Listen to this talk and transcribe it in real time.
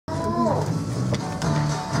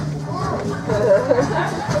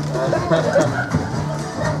Later.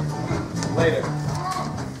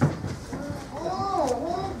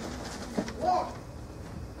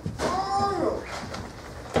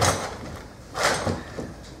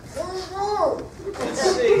 Let's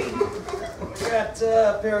see. We got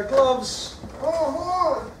a pair of gloves,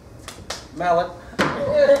 mallet,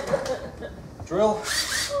 drill.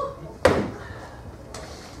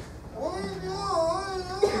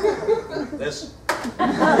 This.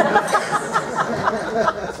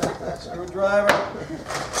 Screwdriver. I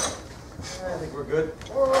think we're good.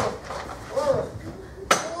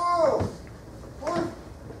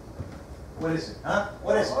 What is it, huh?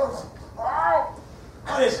 What is it?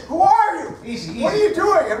 What is it? Who are you? Easy, easy. What are you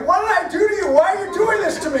doing? And what did I do to you? Why are you doing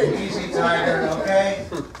this to me? Easy, Tiger, okay?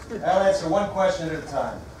 I'll answer one question at a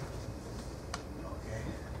time. Okay.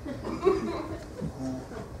 Who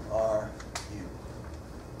are you?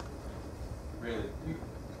 Really?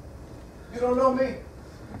 You don't know me?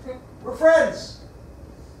 We're friends.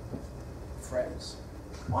 Friends.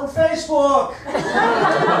 On Facebook.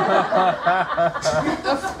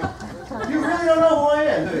 You really don't know who I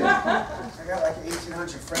am, do you? I got like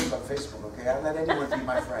 1,800 friends on Facebook, okay? I let anyone be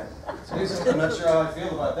my friend. I'm not sure how I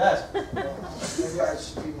feel about that. Maybe I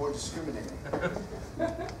should be more discriminating.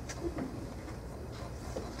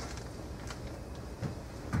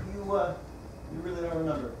 You really don't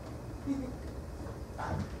remember.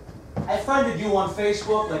 I friended you on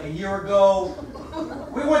Facebook like a year ago.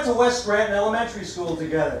 We went to West Scranton Elementary School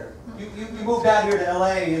together. You moved out here to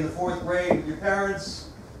LA in the 4th grade with your parents.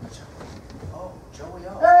 Oh, Joey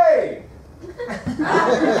O. Hey!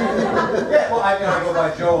 Yeah, well, I go by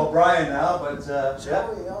Joe O'Brien now, but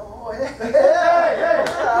Joey O. Hey, hey!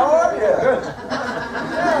 how are you? Good.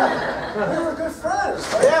 Yeah, we were good friends.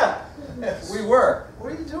 Right? Yeah, we were. What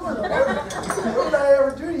are you doing? What did I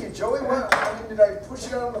ever do to you, Joey? What, I mean, did I push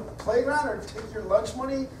you out on the playground or take your lunch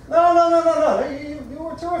money? No. You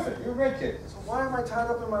were terrific. You were a great kid. So why am I tied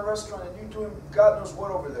up in my restaurant and you doing God knows what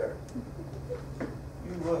over there?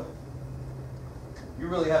 You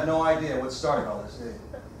really have no idea what started all this, do you?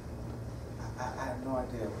 I have no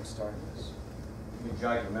idea what started this. You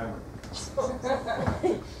jog your memory.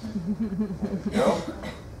 No?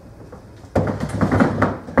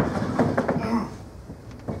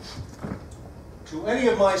 To any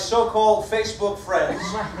of my so-called Facebook friends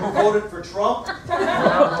who voted for Trump,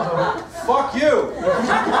 fuck you.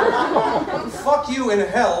 Fuck you in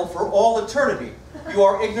hell for all eternity. You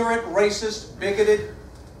are ignorant, racist, bigoted,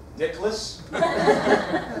 dickless,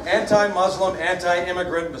 anti-Muslim,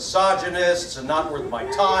 anti-immigrant, misogynists, and not worth my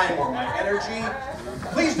time or my energy.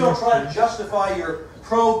 Please don't try to justify your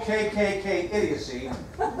pro-KKK idiocy.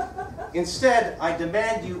 Instead, I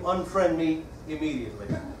demand you unfriend me immediately.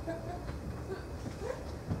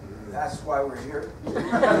 That's why we're here.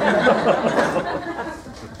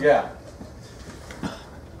 Yeah.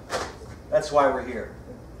 That's why we're here.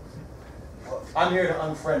 I'm here to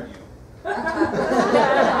unfriend you.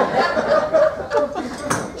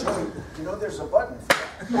 Joey, you know there's a button for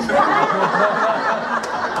that.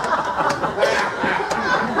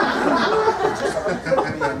 Just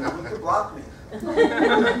unclick me and you can block me. I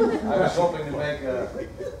was hoping to make a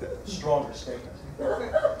stronger statement.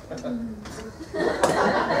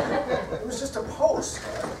 It was just a post.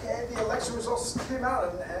 Okay, the election results came out,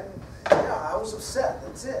 and yeah, I was upset.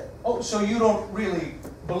 That's it. Oh, so you don't really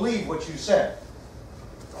believe what you said?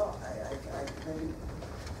 Well, I maybe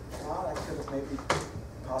thought I could have maybe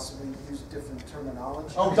possibly used different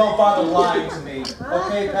terminology. Oh, don't bother lying to me,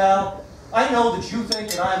 okay, pal? I know that you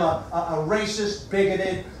think that I'm a racist,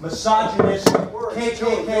 bigoted, misogynist,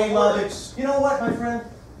 KKK loving. You know what, my friend?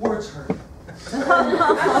 Words hurt.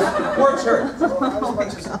 Words hurt. Well, not as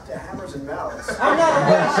much as hammers and mallets. I'm not a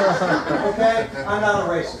racist, okay? I'm not a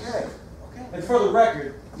racist. Okay. And for the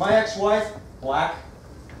record, my ex-wife, black,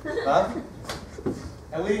 huh?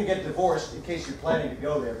 And we didn't get divorced, in case you're planning to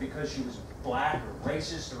go there, because she was black or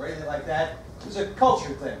racist or anything like that. It was a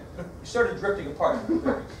culture thing. We started drifting apart in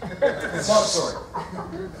the 30s. Long story.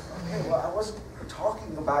 Okay, well, I wasn't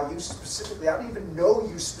talking about you specifically. I don't even know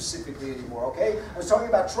you specifically anymore, okay? I was talking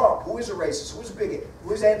about Trump, who is a racist, who is a bigot,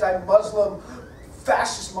 who is anti-Muslim,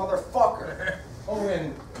 fascist motherfucker. Oh,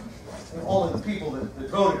 and all of the people that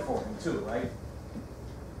voted for him, too, right?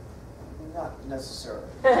 Not necessarily.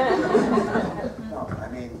 No, I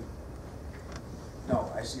mean, no,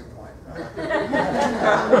 I see your point.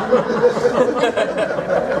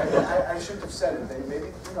 I shouldn't have said it. Maybe,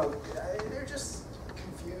 you know, they're just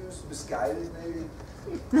confused, misguided, maybe.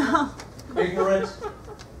 No. Ignorant.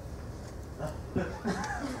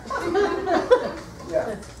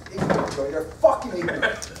 Yeah, ignorant, Joey. They're fucking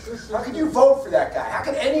ignorant. How can you vote for that guy? How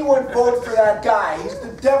can anyone vote for that guy? He's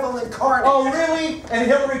the devil incarnate. incarnate. Oh, really? And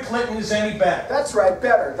Hillary Clinton is any better? That's right,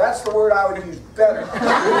 better. That's the word I would use, better.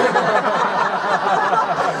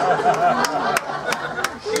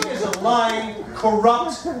 She is a lying,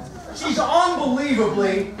 corrupt, she's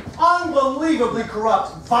unbelievably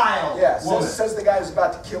corrupt, vile woman. Says the guy who's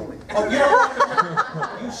about to kill me. Oh, you know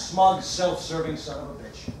what? You smug, self-serving son of a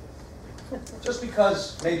bitch. Just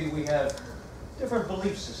because maybe we have different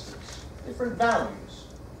belief systems, different values,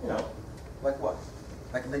 you know. Like what?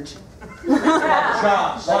 Like lynching?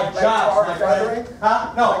 Jobs, like jobs, my friend.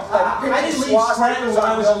 Huh? No, I didn't leave Scranton when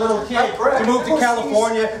I was a little kid to move to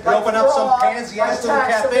California and open up some pansy-ass little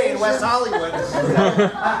cafe in West Hollywood.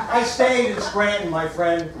 I stayed in Scranton, my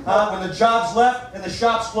friend. When the jobs left and the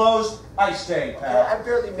shops closed, I stayed, pal. I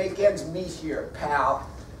barely make ends meet here, pal.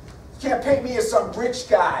 You can't paint me as some rich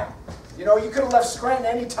guy. You know, you could have left Scranton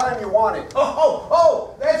any time you wanted.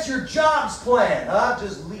 Oh, that's your jobs plan, huh?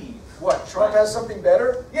 Just leave. What, Trump has something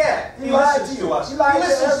better? Yeah, he lied listens to you. to us. He lied to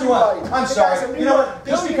everybody. I'm sorry. You know what?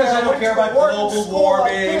 Just because I don't care about global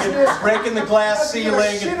warming and breaking the glass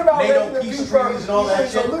ceiling and NATO peace treaties and all that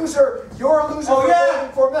shit. He's a loser. You're a loser. Oh, yeah?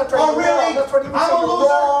 For him. Oh, really? That's what he was I'm a loser?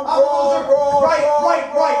 wrong, I'm a loser? wrong, Right.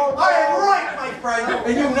 wrong, I am right, my friend,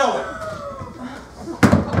 and you know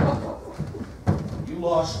it. You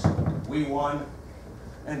lost. We won.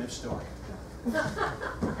 End of story.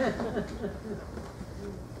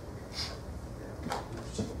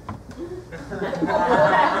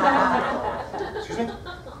 Excuse me?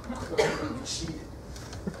 Cheated.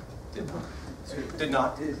 Did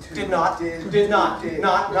not.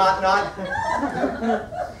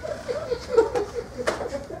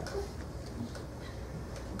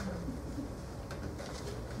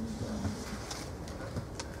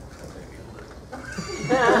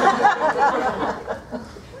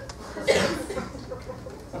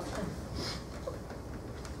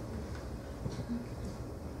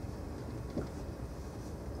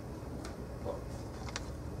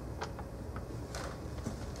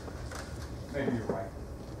 Maybe you're right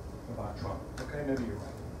about Trump. Okay, maybe you're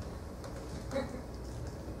right.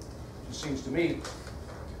 Just seems to me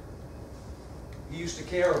he used to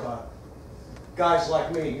care about guys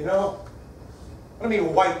like me, you know? I don't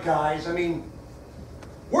mean white guys, I mean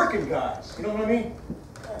working guys, you know what I mean?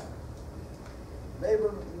 Yeah.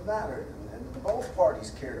 Labor mattered, and both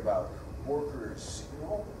parties cared about workers, you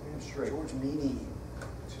know? Straight. George Meany,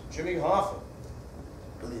 Jimmy Hoffa.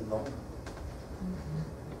 Billy Loman.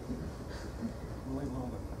 Billy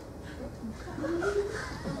Loman.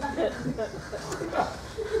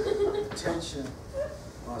 Attention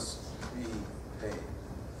must be paid.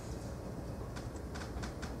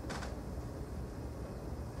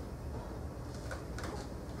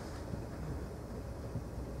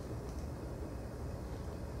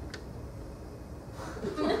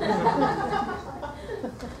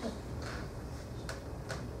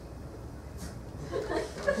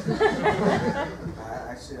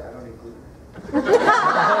 Actually, I don't eat gluten.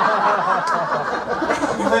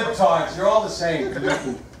 You libtards, you're all the same.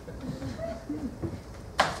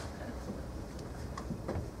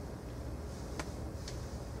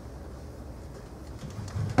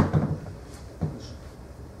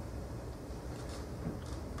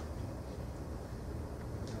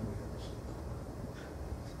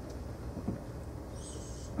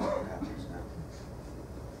 What happens now?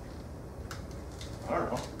 I don't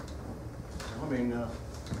know. I mean, I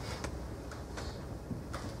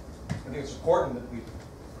think it's important that we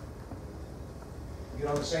get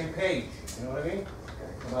on the same page, you know what I mean?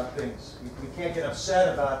 About things. We can't get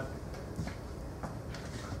upset about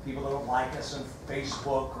people that don't like us on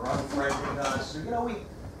Facebook or unfriending us. You know, we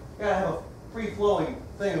gotta have a free-flowing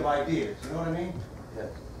thing of ideas, you know what I mean?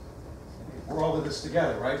 Yes. We're all in this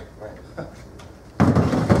together, right? Right.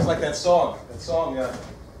 It's like that song,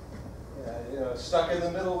 you know, stuck in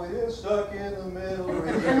the middle with you, stuck in the middle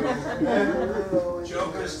with you.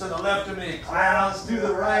 Jokers to the left of me, clowns to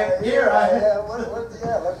the right. Here I am.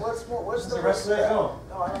 What's the rest of that go?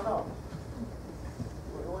 No, I don't know.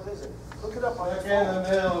 What is it? Look it up on your Stuck in phone. the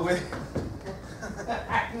middle with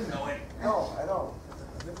you know it. No, I don't.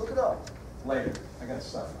 Look it up. Later. I got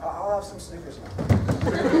stuff. I'll have some Snickers now.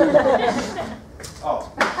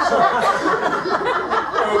 Oh.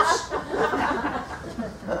 Oops.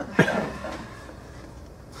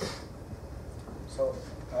 So,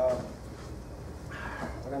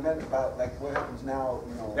 what I meant about, like, what happens now,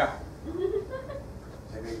 you know. Yeah.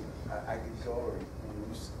 Maybe I could go, or you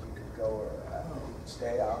could go, or I don't know, you could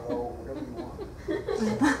stay, I'll go, whatever you want.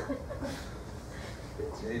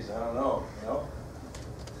 Jeez, I don't know, you know?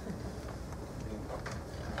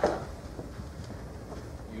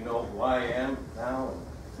 You know who I am now, and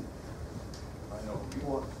I know who you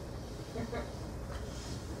are. So,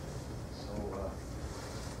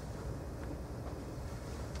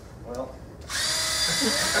 well.